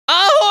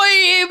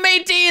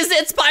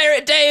it's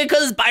Pirate Day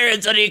because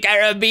Pirates of the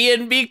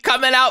Caribbean be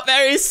coming out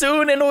very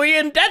soon, and we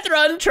in Death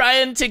Run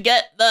trying to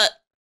get the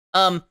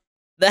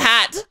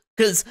hat,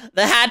 because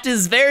the hat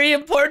is very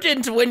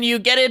important when you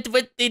get it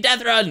with the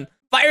Death Run.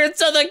 Pirates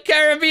of the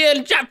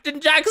Caribbean, Captain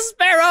Jack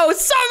Sparrow,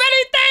 so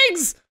many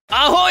things!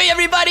 Ahoy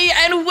everybody,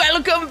 and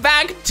welcome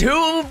back to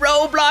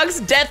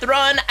Roblox Death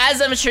Run.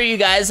 As I'm sure you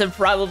guys have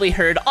probably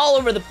heard all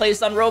over the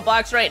place on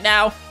Roblox right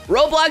now,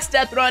 Roblox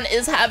Death Run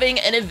is having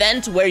an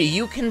event where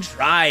you can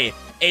try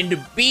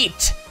and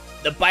beat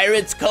the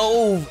Pirates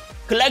Cove,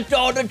 collect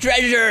all the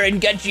treasure,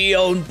 and get your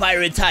own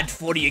pirate's hat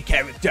for your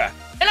character.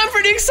 And I'm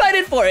pretty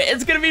excited for it.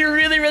 It's gonna be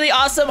really, really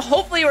awesome.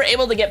 Hopefully we're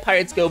able to get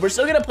Pirates Cove. We're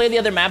still gonna play the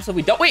other maps if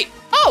we don't. Wait,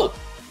 oh,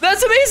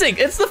 that's amazing.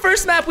 It's the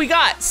first map we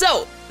got.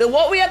 So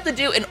what we have to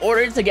do in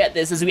order to get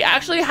this is we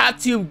actually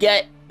have to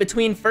get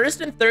between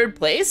first and third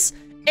place,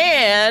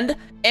 and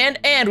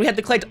we have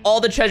to collect all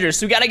the treasures.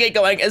 So we gotta get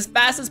going as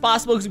fast as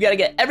possible because we gotta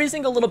get every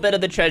single little bit of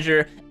the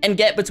treasure and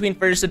get between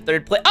first and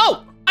third place.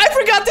 Oh, I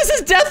forgot this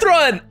is Death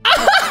Run.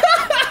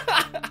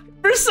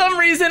 For some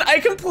reason, I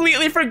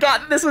completely forgot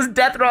that this was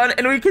Death Run,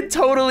 and we could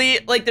totally,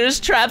 like, there's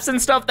traps and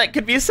stuff that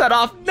could be set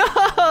off.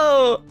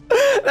 No,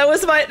 that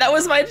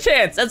was my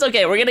chance. That's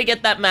okay, we're gonna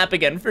get that map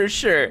again for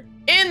sure.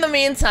 In the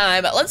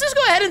meantime, let's just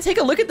go ahead and take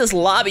a look at this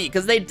lobby,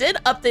 because they did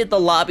update the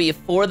lobby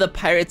for the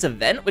Pirates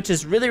event, which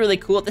is really, really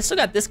cool. They still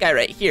got this guy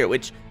right here,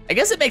 which I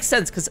guess it makes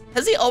sense, because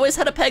has he always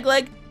had a peg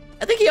leg?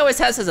 I think he always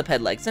has a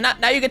peg leg. So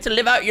now you get to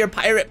live out your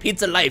pirate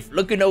pizza life,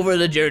 looking over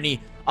the journey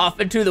off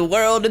into the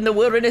world and the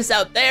wilderness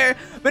out there.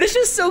 But it's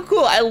just so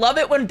cool. I love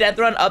it when Death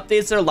Run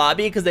updates their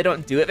lobby because they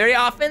don't do it very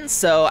often.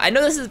 So I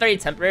know this is very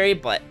temporary,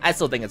 but I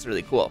still think it's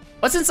really cool.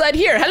 What's inside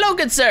here? Hello,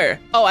 good sir.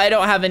 Oh, I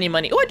don't have any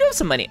money. Oh, I do have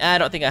some money. I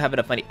don't think I have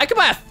enough money. I could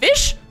buy a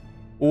fish?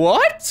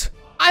 What?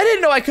 I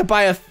didn't know I could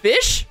buy a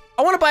fish.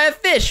 I want to buy a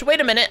fish. Wait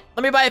a minute.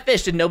 Let me buy a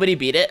fish. Did nobody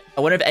beat it?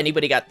 I wonder if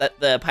anybody got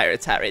the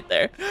pirate's hat right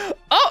there.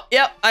 Oh,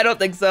 yep. I don't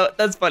think so.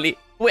 That's funny.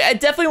 Wait, I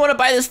definitely want to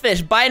buy this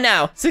fish. Buy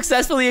now.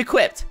 Successfully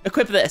equipped.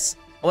 Equip this.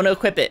 I want to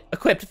equip it.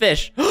 Equipped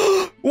fish.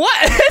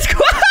 What?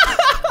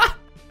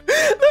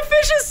 The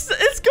fish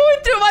is going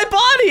through my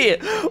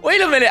body.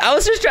 Wait a minute. I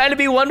was just trying to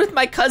be one with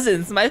my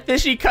cousins, my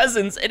fishy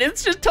cousins, and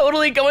it's just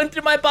totally going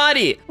through my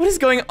body. What is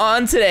going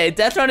on today?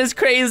 Death Run is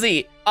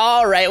crazy.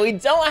 All right, we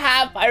don't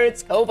have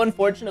Pirates Cove,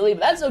 unfortunately,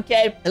 but that's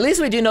okay. At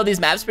least we do know these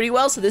maps pretty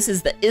well. So this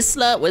is the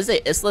Isla, what is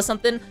it? Isla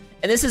something?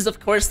 And this is, of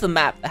course, the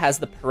map that has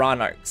the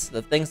piranarchs.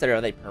 The things that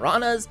are they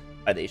piranhas?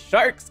 Are they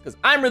sharks? Because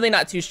I'm really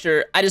not too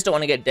sure. I just don't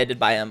want to get deaded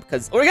by them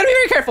because we're going to be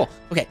very careful.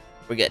 Okay,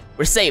 we're good.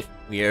 We're safe.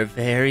 We are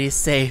very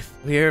safe.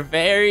 We are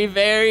very,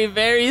 very,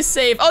 very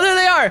safe. Oh, there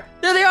they are.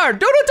 There they are.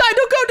 Don't die.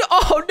 Don't go.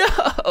 Oh,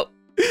 no.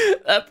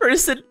 That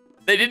person,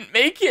 they didn't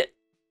make it.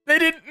 They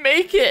didn't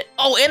make it.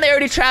 Oh, and they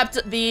already trapped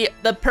the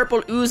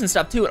purple ooze and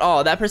stuff too.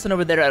 Oh, that person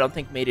over there I don't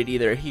think made it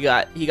either. He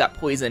got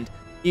poisoned.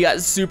 He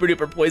got super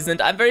duper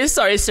poisoned. I'm very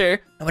sorry, sir.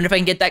 I wonder if I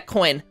can get that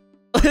coin.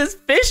 This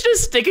fish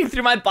is sticking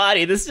through my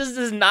body. This just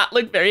does not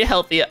look very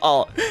healthy at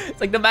all.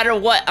 It's like no matter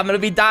what, I'm gonna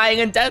be dying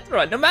in Death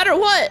Run. No matter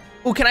what.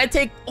 Oh, can I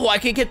take, oh, I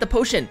can get the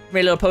potion. Come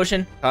here, little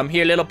potion. Come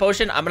here, little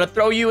potion. I'm gonna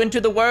throw you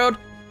into the world.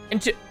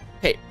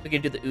 Okay, we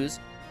can do the ooze.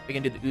 We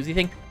can do the oozy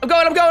thing. I'm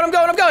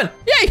going.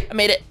 Yay, I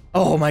made it.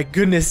 Oh my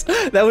goodness,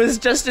 that was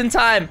just in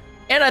time.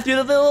 And I threw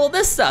the little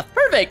this stuff.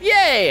 Perfect,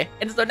 yay.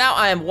 And so now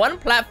I am one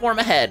platform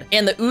ahead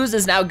and the ooze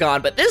is now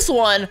gone. But this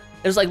one,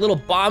 there's like little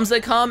bombs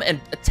that come and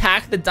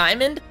attack the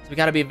diamond. So we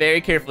gotta be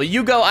very careful.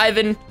 You go,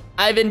 Ivan.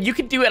 Ivan, you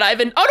can do it,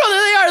 Ivan. Oh no,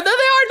 there they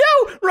are,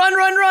 no. Run,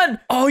 run, run.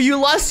 Oh, you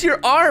lost your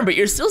arm, but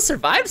you're still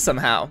survived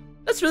somehow.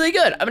 That's really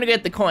good. I'm gonna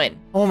get the coin.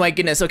 Oh my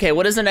goodness, okay,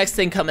 what is the next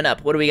thing coming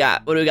up? What do we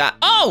got?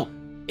 Oh,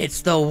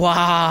 it's the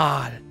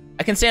wall.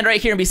 I can stand right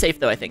here and be safe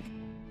though, I think.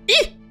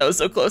 Eeh, that was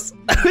so close.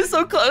 That was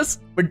so close.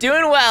 We're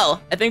doing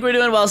well. I think we're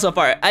doing well so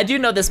far. I do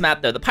know this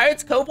map though. The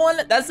Pirates Cove one,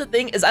 that's the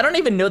thing, is I don't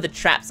even know the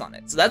traps on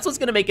it. So that's what's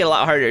gonna make it a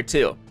lot harder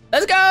too.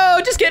 Let's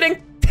go, just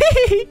kidding.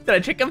 Did I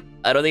trick him?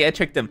 I don't think I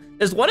tricked him.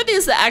 There's one of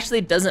these that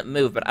actually doesn't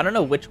move, but I don't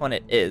know which one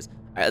it is. All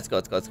right, let's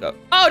go.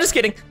 Oh, just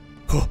kidding.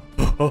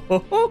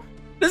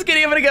 Just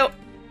kidding, I'm gonna go.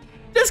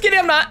 Just kidding,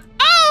 I'm not.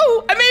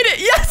 Oh, I made it,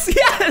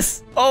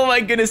 yes. Oh my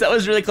goodness, that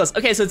was really close.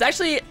 Okay, so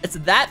it's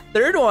that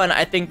third one,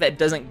 I think, that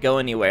doesn't go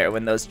anywhere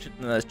when those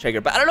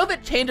trigger, but I don't know if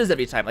it changes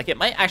every time. Like, it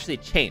might actually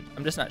change,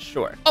 I'm just not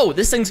sure. Oh,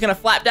 this thing's gonna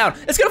flap down.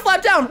 It's gonna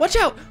flap down, watch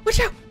out.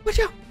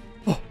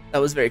 Oh, that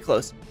was very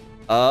close.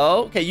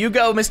 Oh, okay, you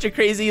go, Mr.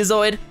 Crazy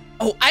Zoid.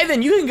 Oh,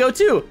 Ivan, you can go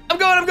too. I'm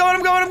going.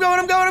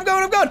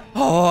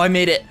 Oh, I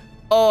made it.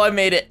 Oh,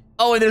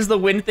 and there's the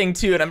wind thing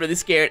too, and I'm really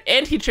scared.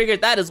 And he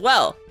triggered that as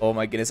well. Oh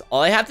my goodness.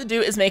 All I have to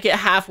do is make it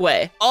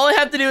halfway. All I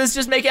have to do is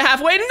just make it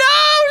halfway. No!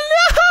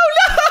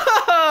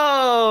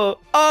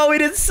 Oh, we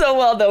did so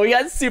well though. We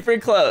got super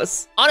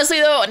close. Honestly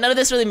though, none of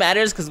this really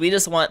matters because we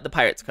just want the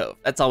Pirates Cove.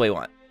 That's all we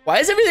want. Why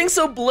is everything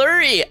so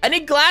blurry? I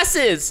need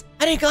glasses.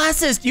 Do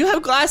you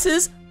have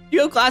glasses?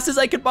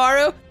 I could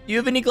borrow? Do you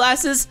have any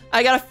glasses?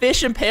 I got a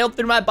fish impaled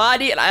through my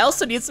body and I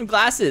also need some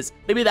glasses.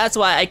 Maybe that's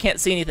why I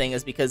can't see anything,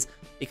 is because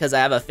I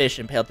have a fish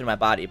impaled through my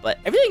body, but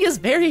everything is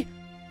very,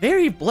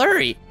 very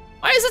blurry.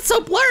 Why is it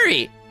so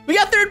blurry? We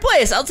got third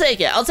place. I'll take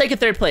it. I'll take a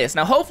third place.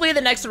 Now, hopefully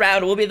the next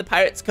round will be the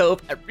Pirates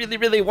Cove. I really,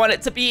 really want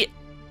it to be,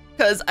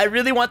 because I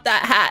really want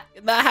that hat.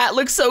 That hat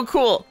looks so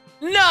cool.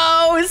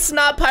 No, it's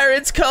not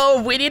Pirates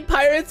Cove. We need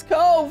Pirates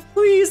Cove.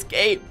 Please,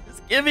 game.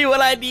 Just give me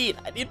what I need.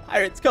 I need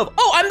Pirates Cove.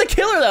 Oh, I'm the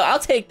killer, though. I'll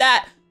take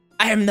that.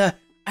 I am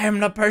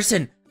the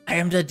person. I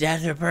am the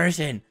death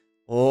person.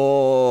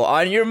 Oh,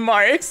 on your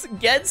marks,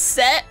 get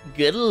set.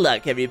 Good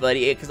luck,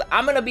 everybody, because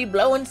I'm going to be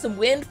blowing some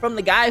wind from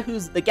the guy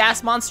who's the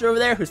gas monster over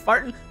there who's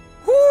farting.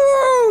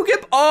 Woo!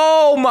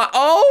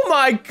 Oh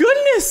my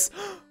goodness.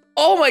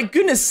 Oh my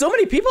goodness, so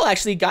many people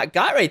actually got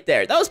right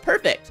there. That was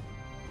perfect.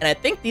 And I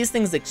think these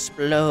things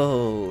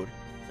explode.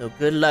 So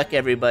good luck,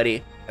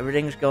 everybody.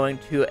 Everything's going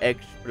to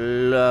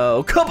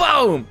explode.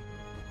 Kaboom!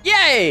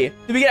 Yay!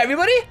 Did we get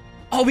everybody?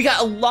 Oh, we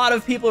got a lot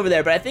of people over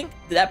there, but I think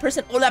that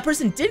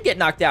person did get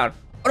knocked down.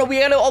 Oh no, we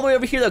gotta go all the way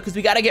over here though, because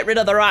we gotta get rid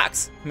of the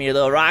rocks. Come here,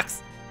 little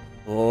rocks.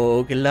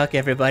 Oh, good luck,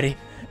 everybody.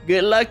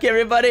 Good luck,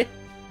 everybody.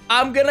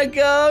 I'm gonna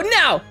go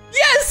now.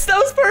 Yes, that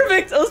was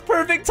perfect. That was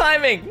perfect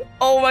timing.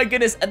 Oh my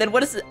goodness. And then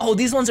what is it? Oh,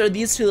 these ones are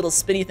these two little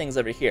spinny things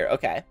over here.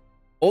 Okay.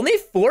 Only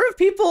 4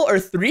 people or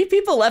 3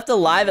 people left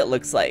alive, it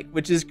looks like,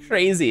 which is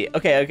crazy.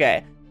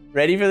 Okay.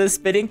 Ready for the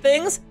spinning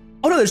things?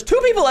 Oh no, there's 2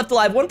 people left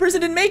alive. 1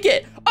 person didn't make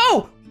it.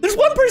 Oh, there's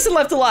 1 person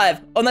left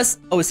alive. Unless,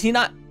 oh, is he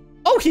not?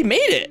 Oh, he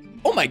made it.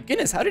 Oh my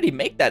goodness, how did he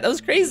make that? That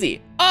was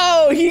crazy.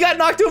 Oh, he got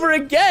knocked over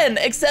again,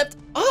 except,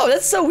 oh,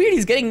 that's so weird.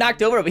 He's getting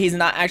knocked over, but he's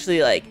not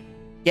actually like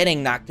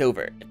getting knocked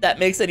over, if that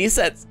makes any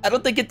sense. I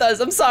don't think it does.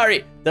 I'm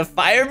sorry. The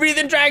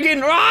fire-breathing dragon.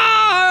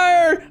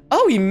 Roar!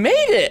 Oh, he made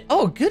it.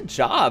 Oh, good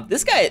job.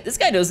 This guy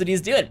knows what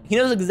he's doing. He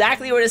knows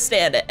exactly where to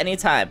stand at any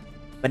time.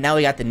 But now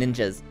we got the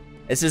ninjas.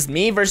 It's just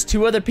me versus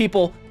 2 other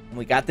people, and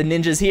we got the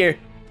ninjas here.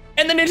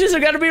 And the ninjas are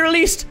gonna be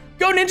released.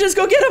 Go, ninjas,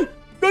 go get them.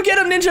 Go get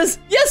them, ninjas.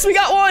 Yes, we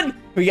got one.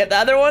 We get the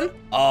other one?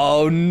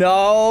 Oh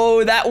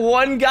no, that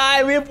one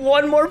guy. We have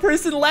 1 more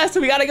person left,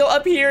 so we gotta go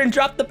up here and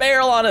drop the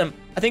barrel on him.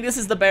 I think this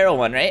is the barrel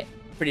one, right?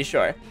 Pretty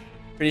sure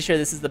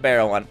this is the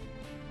barrel one.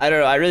 I don't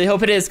know. I really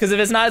hope it is, because if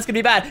it's not, it's gonna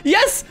be bad.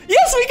 Yes,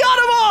 we got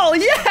them all.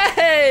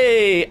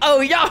 Yay!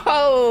 Oh,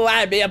 yo,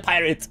 I be a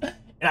pirate,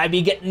 and I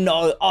be getting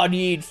all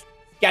these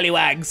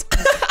scallywags.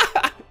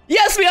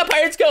 Yes, we got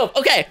Pirates Cove.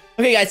 Okay,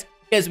 guys,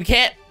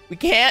 we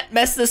can't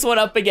mess this one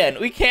up again.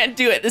 We can't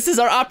do it. This is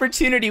our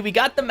opportunity. We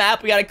got the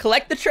map. We gotta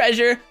collect the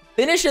treasure,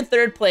 finish in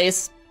 3rd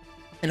place,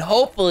 and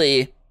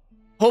hopefully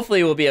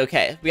we'll be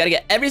okay. We gotta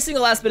get every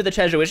single last bit of the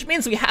treasure, which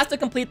means we have to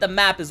complete the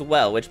map as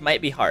well, which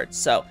might be hard.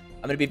 So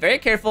I'm gonna be very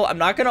careful. I'm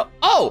not gonna,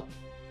 oh,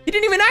 he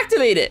didn't even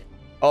activate it.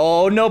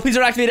 Oh no, please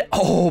don't activate it.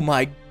 Oh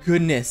my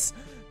goodness.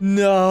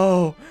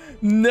 No,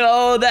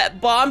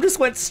 that bomb just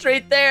went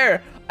straight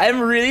there. I'm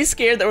really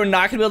scared that we're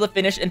not gonna be able to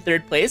finish in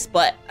 3rd place,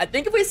 but I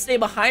think if we stay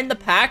behind the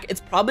pack,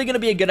 it's probably gonna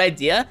be a good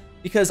idea,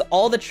 because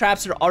all the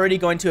traps are already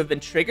going to have been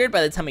triggered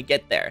by the time we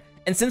get there.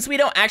 And since we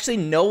don't actually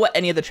know what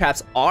any of the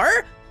traps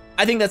are,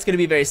 I think that's gonna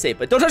be very safe,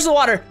 but don't touch the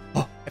water.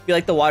 Oh, I feel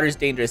like the water is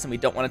dangerous and we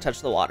don't want to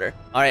touch the water.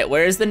 All right,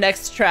 where is the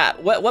next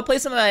trap? What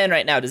place am I in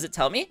right now? Does it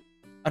tell me?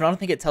 I don't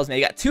think it tells me. I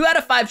got 2 out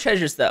of 5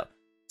 treasures though.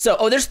 So,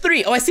 oh, there's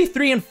 3. Oh, I see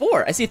 3 and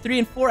 4. I see 3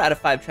 and 4 out of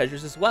 5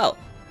 treasures as well.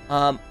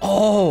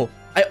 Oh,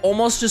 I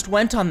almost just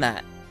went on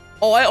that.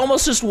 Oh, I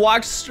almost just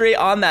walked straight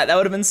on that. That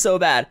would have been so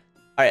bad.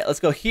 All right, let's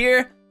go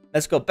here.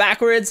 Let's go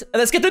backwards and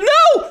let's get the,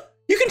 no!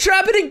 You can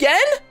trap it again?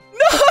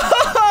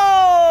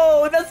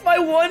 No! That's my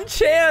 1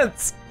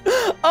 chance.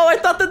 Oh, I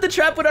thought that the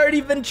trap would already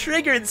been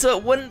triggered, so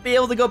it wouldn't be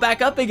able to go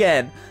back up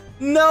again.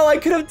 No, I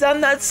could have done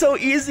that so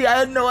easy. I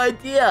had no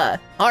idea.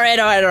 All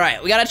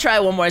right. We gotta try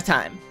one more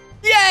time.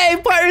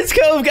 Yay, Pirates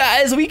Cove,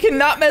 guys. We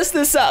cannot mess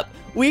this up.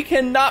 We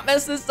cannot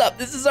mess this up.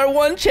 This is our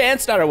 1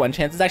 chance. Not our 1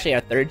 chance. It's actually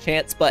our 3rd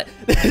chance, but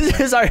this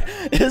is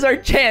our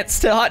chance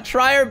to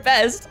try our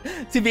best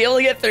to be able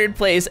to get 3rd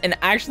place and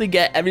actually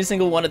get every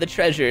single one of the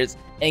treasures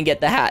and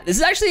get the hat. This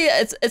is actually,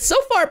 it's so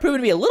far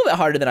proven to be a little bit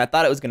harder than I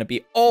thought it was gonna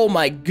be. Oh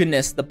my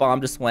goodness, the bomb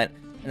just went,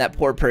 and that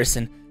poor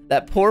person.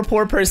 That poor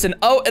person.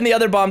 Oh, and the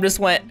other bomb just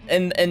went,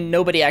 and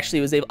nobody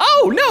actually was able.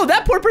 Oh no,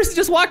 that poor person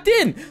just walked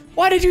in.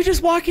 Why did you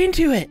just walk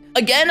into it?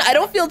 Again, I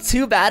don't feel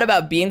too bad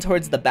about being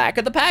towards the back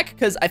of the pack,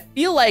 because I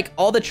feel like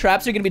all the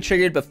traps are gonna be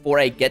triggered before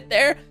I get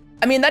there.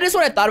 I mean, that is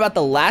what I thought about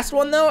the last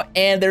one though,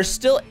 and they're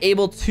still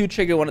able to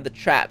trigger one of the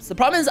traps. The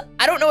problem is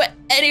I don't know what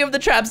any of the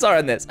traps are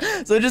in this,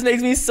 so it just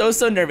makes me so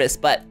nervous,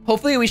 but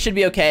hopefully we should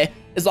be okay.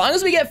 As long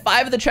as we get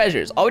 5 of the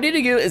treasures, all we need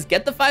to do is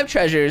get the 5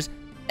 treasures,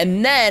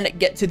 and then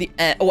get to the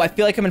end. Oh, I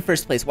feel like I'm in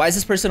 1st place. Why is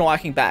this person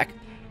walking back?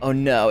 Oh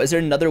no, is there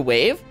another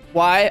wave?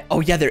 Why? Oh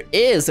yeah, there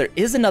is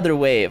another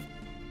wave.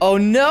 Oh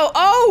no,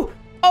 oh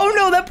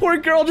no, that poor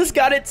girl just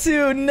got it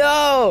too,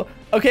 no.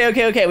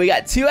 Okay, we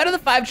got 2 out of the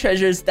 5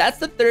 treasures. That's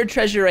the 3rd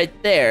treasure right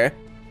there.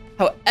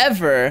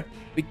 However,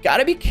 we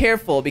gotta be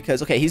careful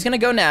because, okay, he's gonna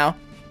go now.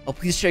 Oh,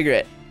 please trigger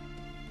it.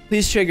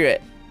 Please trigger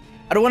it.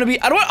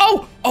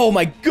 Oh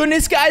my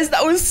goodness, guys,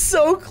 that was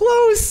so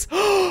close.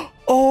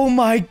 Oh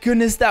my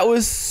goodness, that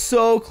was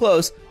so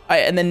close. All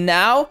right, and then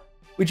now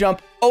we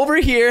jump over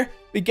here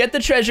We get the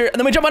treasure, and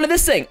then we jump onto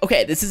this thing.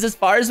 Okay, this is as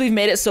far as we've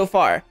made it so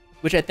far,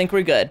 which I think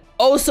we're good.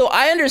 Oh, so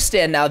I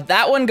understand now.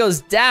 That one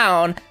goes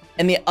down,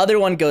 and the other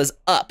one goes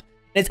up.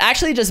 And it's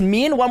actually just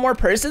me and one more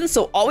person,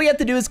 so all we have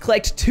to do is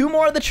collect 2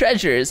 more of the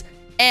treasures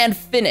and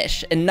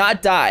finish and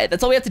not die.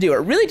 That's all we have to do.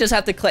 Or really just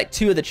have to collect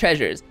 2 of the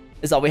treasures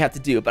is all we have to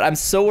do. But I'm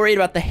so worried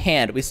about the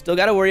hand. We still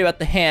got to worry about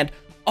the hand.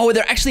 Oh,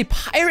 they're actually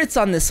pirates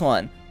on this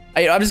one.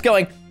 I'm just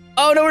going,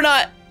 oh, no, we're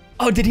not.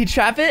 Oh, did he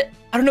trap it?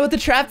 I don't know what the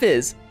trap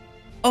is.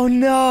 Oh,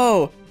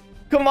 no.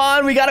 Come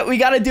on, we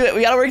gotta do it.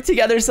 We gotta work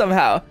together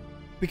somehow.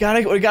 We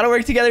gotta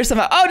work together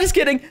somehow. Oh, just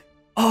kidding.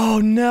 Oh,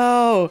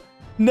 no.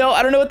 No,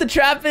 I don't know what the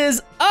trap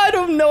is. I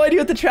have no idea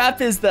what the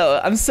trap is, though.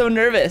 I'm so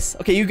nervous.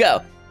 Okay, you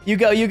go. You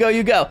go.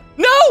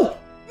 No!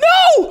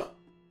 No!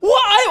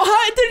 What?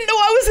 I didn't know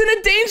I was in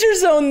a danger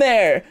zone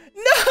there.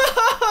 No!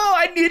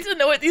 I need to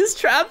know what these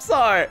traps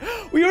are.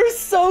 We were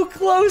so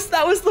close.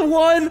 That was the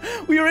one.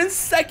 We were in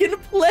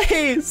 2nd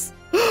place.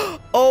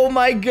 Oh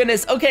my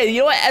goodness. Okay, you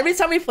know what? Every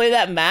time we play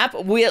that map,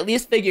 we at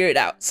least figure it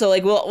out. So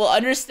like we'll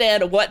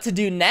understand what to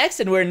do next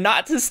and where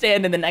not to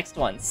stand in the next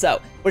one.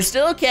 So we're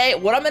still okay.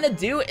 What I'm gonna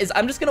do is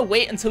I'm just gonna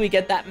wait until we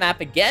get that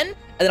map again,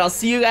 and then I'll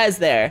see you guys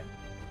there.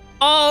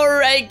 All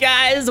right,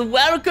 guys,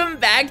 welcome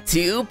back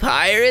to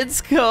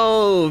Pirates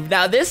Cove.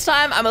 Now this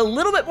time I'm a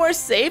little bit more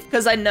safe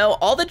because I know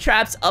all the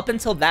traps up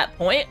until that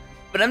point,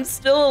 but I'm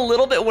still a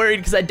little bit worried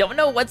because I don't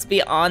know what's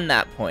beyond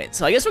that point.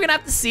 So I guess we're gonna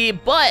have to see,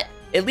 but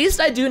at least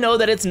I do know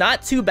that it's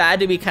not too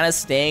bad to be kind of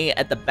staying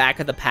at the back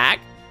of the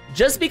pack,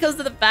 just because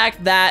of the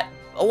fact that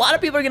a lot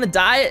of people are gonna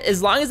die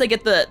as long as they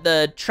get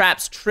the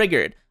traps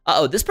triggered.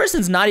 Uh-oh, this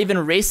person's not even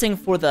racing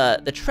for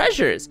the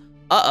treasures.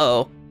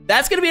 Uh-oh,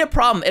 that's gonna be a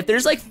problem. If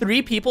there's like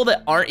 3 people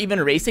that aren't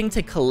even racing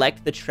to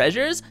collect the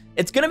treasures,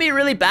 it's gonna be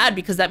really bad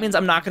because that means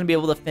I'm not gonna be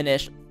able to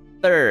finish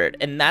 3rd.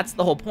 And that's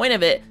the whole point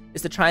of it,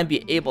 is to try and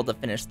be able to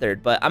finish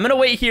 3rd. But I'm gonna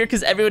wait here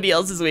because everybody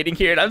else is waiting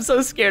here and I'm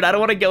so scared. I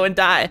don't wanna go and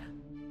die.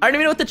 I don't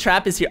even know what the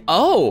trap is here.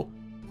 Oh,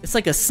 it's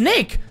like a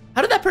snake.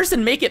 How did that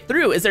person make it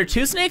through? Is there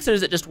 2 snakes or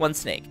is it just 1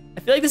 snake?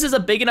 I feel like this is a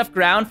big enough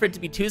ground for it to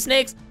be 2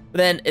 snakes, but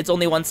then it's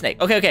only 1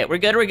 snake. Okay, we're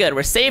good,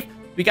 we're safe.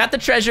 We got the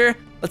treasure.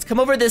 Let's come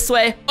over this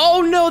way. Oh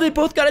no, they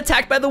both got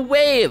attacked by the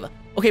wave.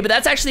 Okay, but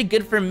that's actually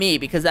good for me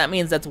because that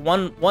means that's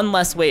one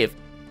less wave.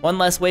 1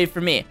 less wave for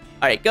me.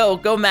 All right,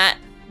 go, Matt.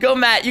 Go,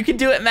 Matt. You can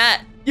do it,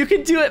 Matt. You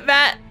can do it,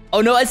 Matt.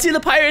 Oh no, I see the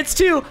pirates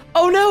too.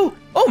 Oh no.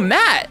 Oh,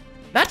 Matt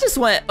just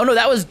went, oh no,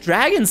 that was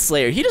Dragon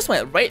Slayer. He just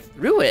went right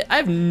through it. I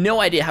have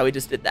no idea how he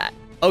just did that.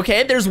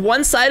 Okay, there's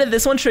one side of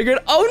this one triggered.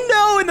 Oh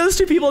no, and those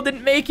 2 people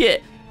didn't make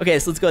it. Okay,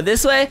 so let's go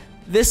this way,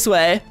 this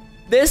way,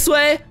 this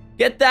way,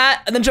 get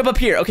that, and then jump up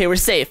here. Okay, we're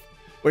safe.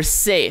 We're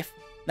safe.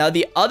 Now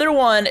the other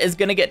one is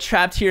gonna get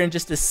trapped here in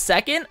just a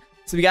second.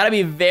 So we gotta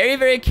be very,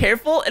 very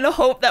careful and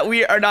hope that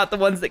we are not the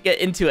ones that get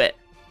into it.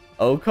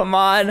 Oh, come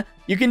on.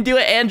 You can do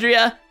it,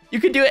 Andrea. You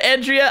can do it,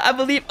 Andrea, I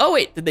believe. Oh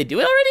wait, did they do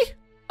it already?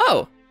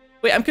 Oh.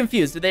 Wait, I'm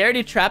confused. Did they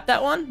already trap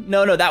that one?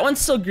 No, that one's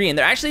still green.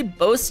 They're actually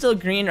both still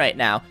green right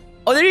now.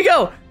 Oh, there you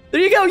go.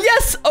 There you go.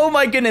 Yes. Oh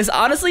my goodness.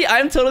 Honestly,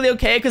 I'm totally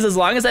okay because as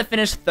long as I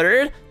finish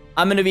 3rd,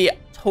 I'm going to be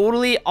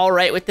totally all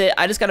right with it.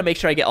 I just got to make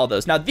sure I get all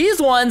those. Now,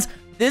 these ones,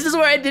 this is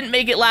where I didn't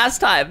make it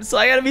last time. So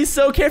I got to be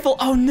so careful.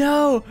 Oh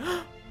no.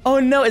 Oh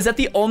no. Is that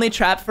the only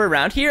trap for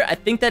around here? I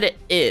think that it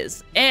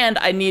is. And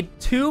I need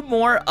 2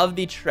 more of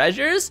the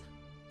treasures.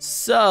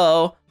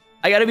 So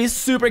I got to be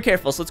super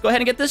careful. So let's go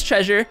ahead and get this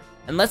treasure.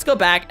 And let's go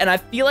back, and I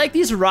feel like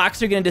these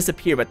rocks are gonna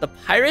disappear, but the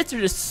pirates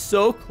are just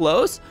so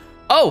close.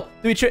 Oh,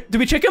 did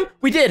we trick him?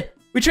 We did.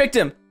 We tricked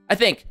him, I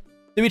think.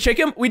 Did we trick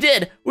him? We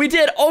did. We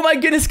did. Oh my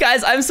goodness,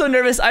 guys, I'm so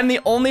nervous. I'm the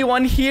only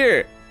one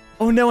here.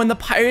 Oh no, and the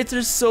pirates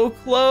are so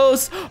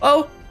close.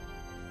 Oh,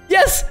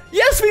 yes,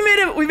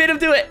 we made him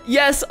do it.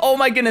 Yes, oh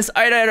my goodness.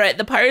 All right.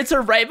 The pirates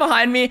are right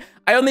behind me.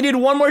 I only need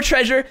 1 more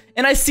treasure,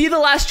 and I see the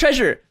last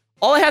treasure.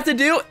 All I have to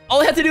do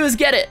is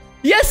get it.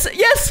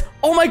 Yes!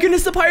 Oh my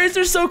goodness, the pirates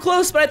are so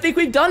close, but I think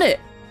we've done it.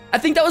 I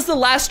think that was the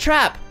last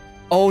trap.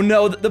 Oh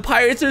no, the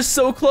pirates are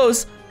so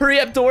close. Hurry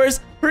up, doors,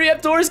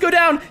 go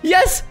down.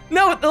 Yes!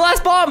 No, the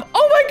last bomb.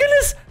 Oh my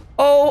goodness!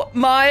 Oh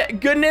my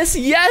goodness,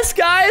 yes,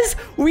 guys!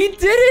 We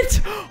did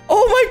it!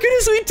 Oh my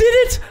goodness, we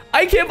did it!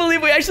 I can't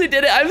believe we actually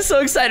did it. I'm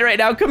so excited right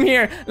now. Come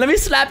here. Let me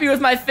slap you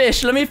with my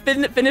fish. Let me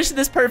finish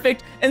this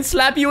perfect and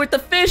slap you with the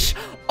fish.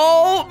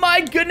 Oh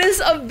my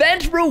goodness,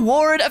 event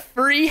reward,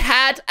 free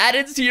hat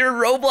added to your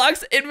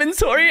Roblox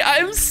inventory.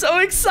 I'm so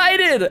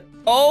excited.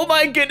 Oh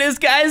my goodness,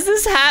 guys,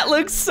 this hat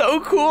looks so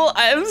cool.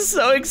 I am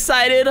so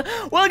excited.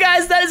 Well,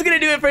 guys, that is going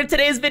to do it for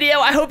today's video.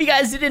 I hope you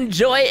guys did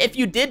enjoy. If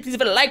you did, please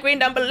put a like rating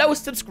down below.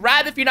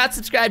 Subscribe if you're not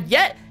subscribed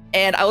yet.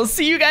 And I will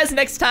see you guys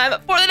next time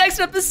for the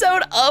next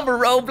episode of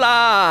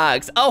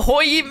Roblox.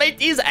 Ahoy,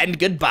 mateys, and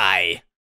goodbye.